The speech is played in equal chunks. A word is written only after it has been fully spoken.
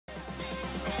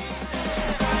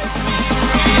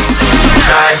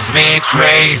drives me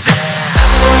crazy.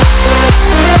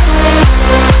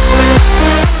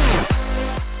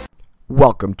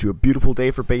 Welcome to a beautiful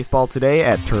day for baseball today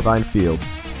at Turbine Field.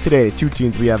 Today, the two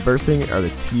teams we have versing are the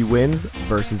T-Wins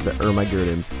versus the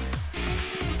Ermagerdens.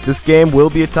 This game will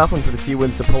be a tough one for the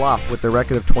T-Wins to pull off with their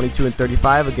record of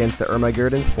 22-35 against the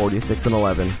Ermagerdens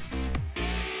 46-11.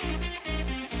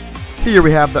 Here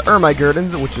we have the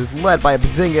Ermagerdens, which is led by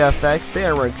Bazinga FX. They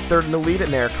are ranked 3rd in the lead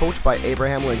and they are coached by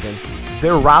Abraham Lincoln.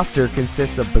 Their roster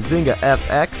consists of Bazinga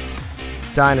FX,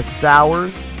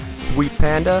 Dinosaurs, Sweet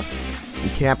Panda,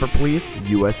 and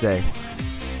CamperPoliceUSA.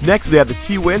 Next we have the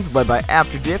T-Wins led by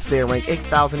AfterDipz. They are ranked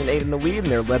 8,008 in the lead and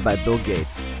they are led by Bill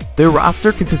Gates. Their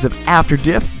roster consists of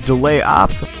AfterDipz, Delay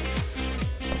Ops,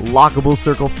 Lockable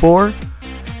Circle 4,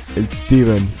 and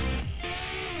Steven.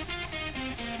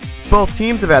 Both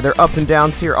teams have had their ups and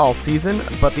downs here all season,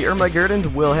 but the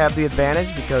Ermagerdens will have the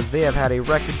advantage because they have had a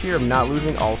record here of not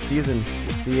losing all season.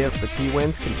 We'll see if the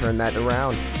T-Wins can turn that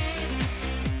around.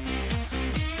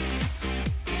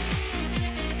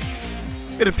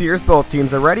 It appears both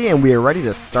teams are ready and we are ready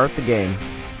to start the game.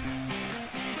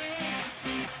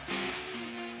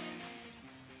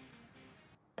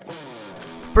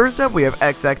 First up, we have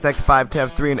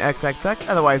XXX5Tev3 and XXX,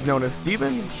 otherwise known as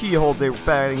Steven. He holds a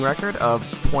batting record of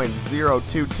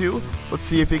 .022. Let's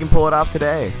see if he can pull it off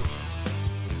today.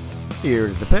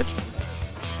 Here's the pitch.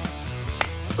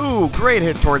 Ooh, great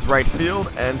hit towards right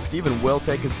field, and Steven will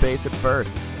take his base at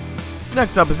first.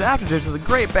 Next up is AfterDipz with a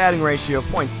great batting ratio of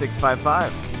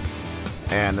 .655.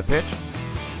 And the pitch.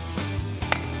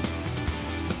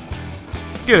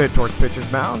 Good hit towards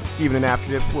pitcher's mound. Steven and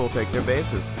AfterDipz will take their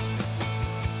bases.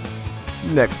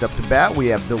 Next up to bat, we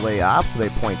have Delay Ops with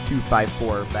a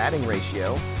 .254 batting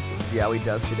ratio. Let's see how he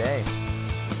does today.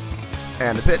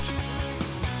 And the pitch.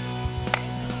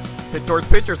 Hit towards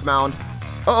pitcher's mound.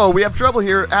 Uh-oh, we have trouble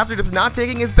here. AfterDipz not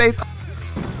taking his base.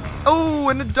 Oh,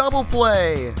 and a double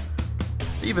play.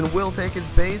 Steven will take his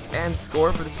base and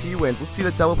score for the T-Wins. Let's see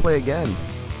the double play again.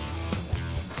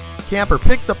 Camper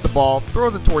picks up the ball,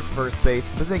 throws it towards first base.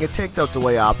 Bazinga takes out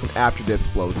Delay Ops and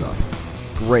AfterDipz blows up.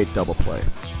 Great double play.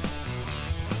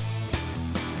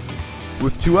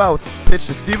 With 2 outs, pitch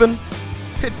to Steven,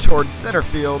 hit towards center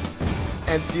field,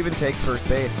 and Steven takes first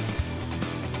base.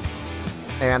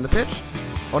 And the pitch.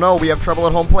 Oh no, we have trouble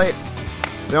at home plate.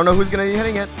 They don't know who's going to be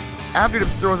hitting it.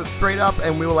 AfterDipz throws it straight up,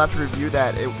 and we will have to review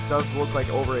that. It does look like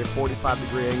over a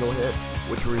 45-degree angle hit,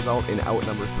 which will result in out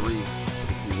number 3 for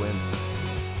the T-Wins.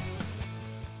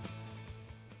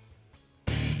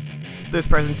 This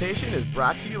presentation is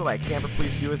brought to you by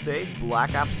CamperPoliceUSA's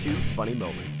Black Ops 2 Funny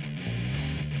Moments.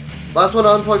 Last one to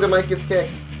unplug the mic gets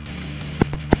kicked.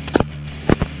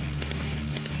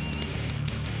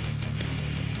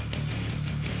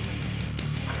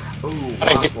 Ooh,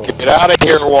 waffle. Get out of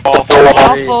here, Waffle.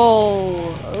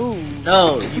 Waffle! Oh,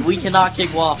 no, we cannot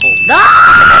kick Waffle. No!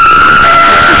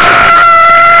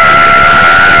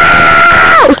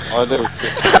 Oh, they were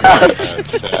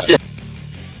kicking.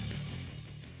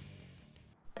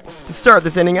 To start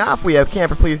this inning off, we have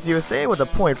CamperPoliceUSA with a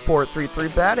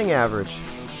 .433 batting average.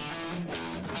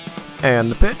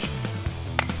 And the pitch.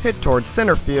 Hit towards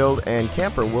center field, and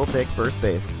Camper will take first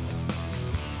base.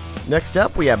 Next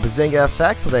up, we have Bazinga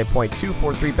FX with a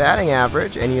 .243 batting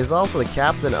average, and he is also the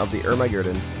captain of the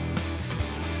Ermagerdens.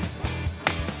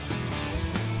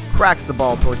 Cracks the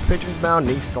ball towards pitcher's mound,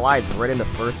 and he slides right into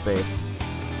first base.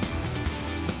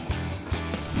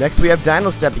 Next, we have Dino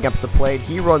stepping up to the plate.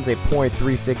 He runs a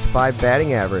 .365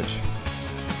 batting average.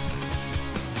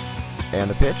 And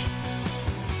the pitch.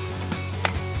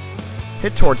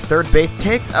 Hit towards third base,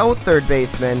 takes out third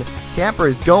baseman. Camper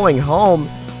is going home,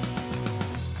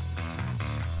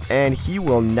 and he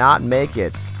will not make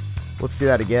it. Let's see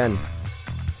that again.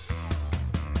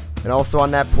 And also on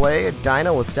that play,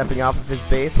 Dino was stepping off of his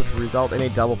base, which will result in a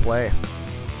double play.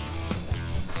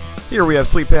 Here we have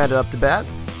Sweet Panda up to bat.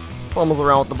 Fumbles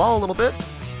around with the ball a little bit.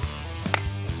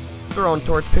 Thrown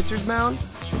towards pitcher's mound.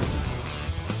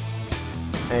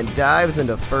 And dives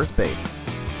into first base.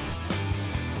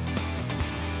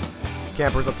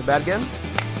 Camper's up to bat again.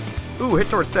 Ooh, hit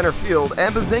towards center field,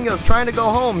 and Bazinga's trying to go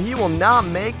home. He will not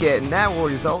make it, and that will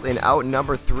result in out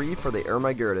number 3 for the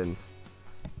Ermagerdens.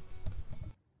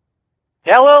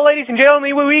 Hello, ladies and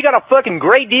gentlemen. We got a fucking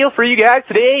great deal for you guys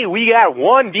today. We got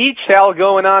one beach towel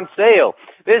going on sale.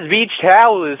 This beach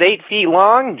towel is 8 feet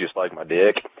long, just like my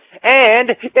dick,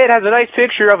 and it has a nice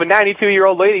picture of a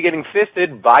 92-year-old lady getting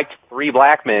fisted by 3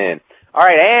 black men.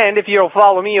 Alright, and if you'll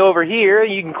follow me over here,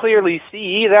 you can clearly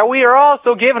see that we are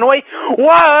also giving away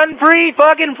 1 free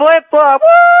fucking flip-flop.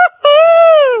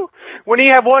 Woo-hoo! When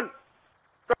you have one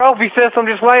trophy system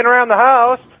just laying around the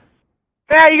house,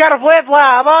 Now you got a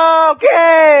flip-flop!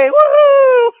 Okay!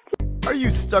 Woohoo! Are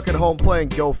you stuck at home playing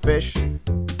Go Fish?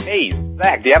 Hey,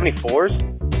 Zach, do you have any fours?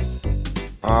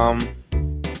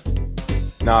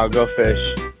 No, go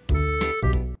fish.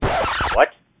 What?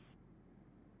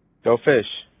 Go fish.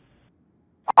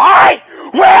 I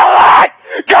will not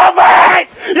come back!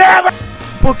 Never!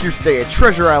 Book your stay at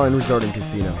Treasure Island Resort and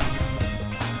Casino.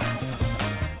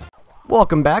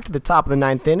 Welcome back to the top of the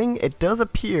 9th inning. It does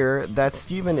appear that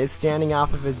Steven is standing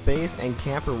off of his base and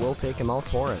Camper will take him out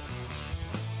for it.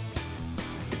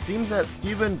 It seems that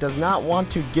Steven does not want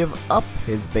to give up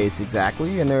his base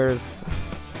exactly, and there's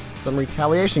some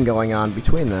retaliation going on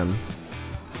between them.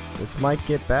 This might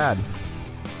get bad.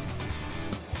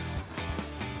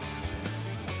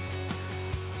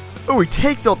 Oh, he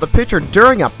takes out the pitcher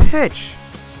during a pitch!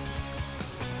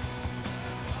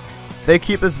 If they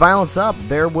keep this violence up,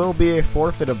 there will be a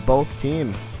forfeit of both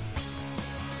teams.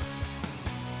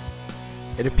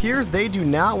 It appears they do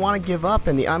not want to give up,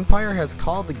 and the umpire has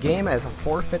called the game as a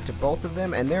forfeit to both of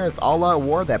them, and there is all-out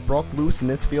war that broke loose in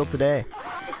this field today.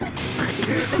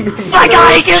 My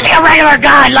God, he's using a regular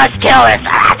gun! Let's kill it!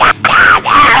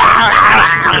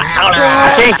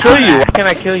 I can't kill you! Why can't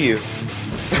I kill you?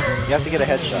 You have to get a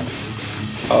headshot.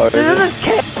 Oh, This is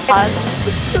chaos!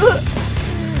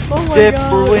 Oh my Dip,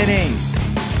 God. we're winning!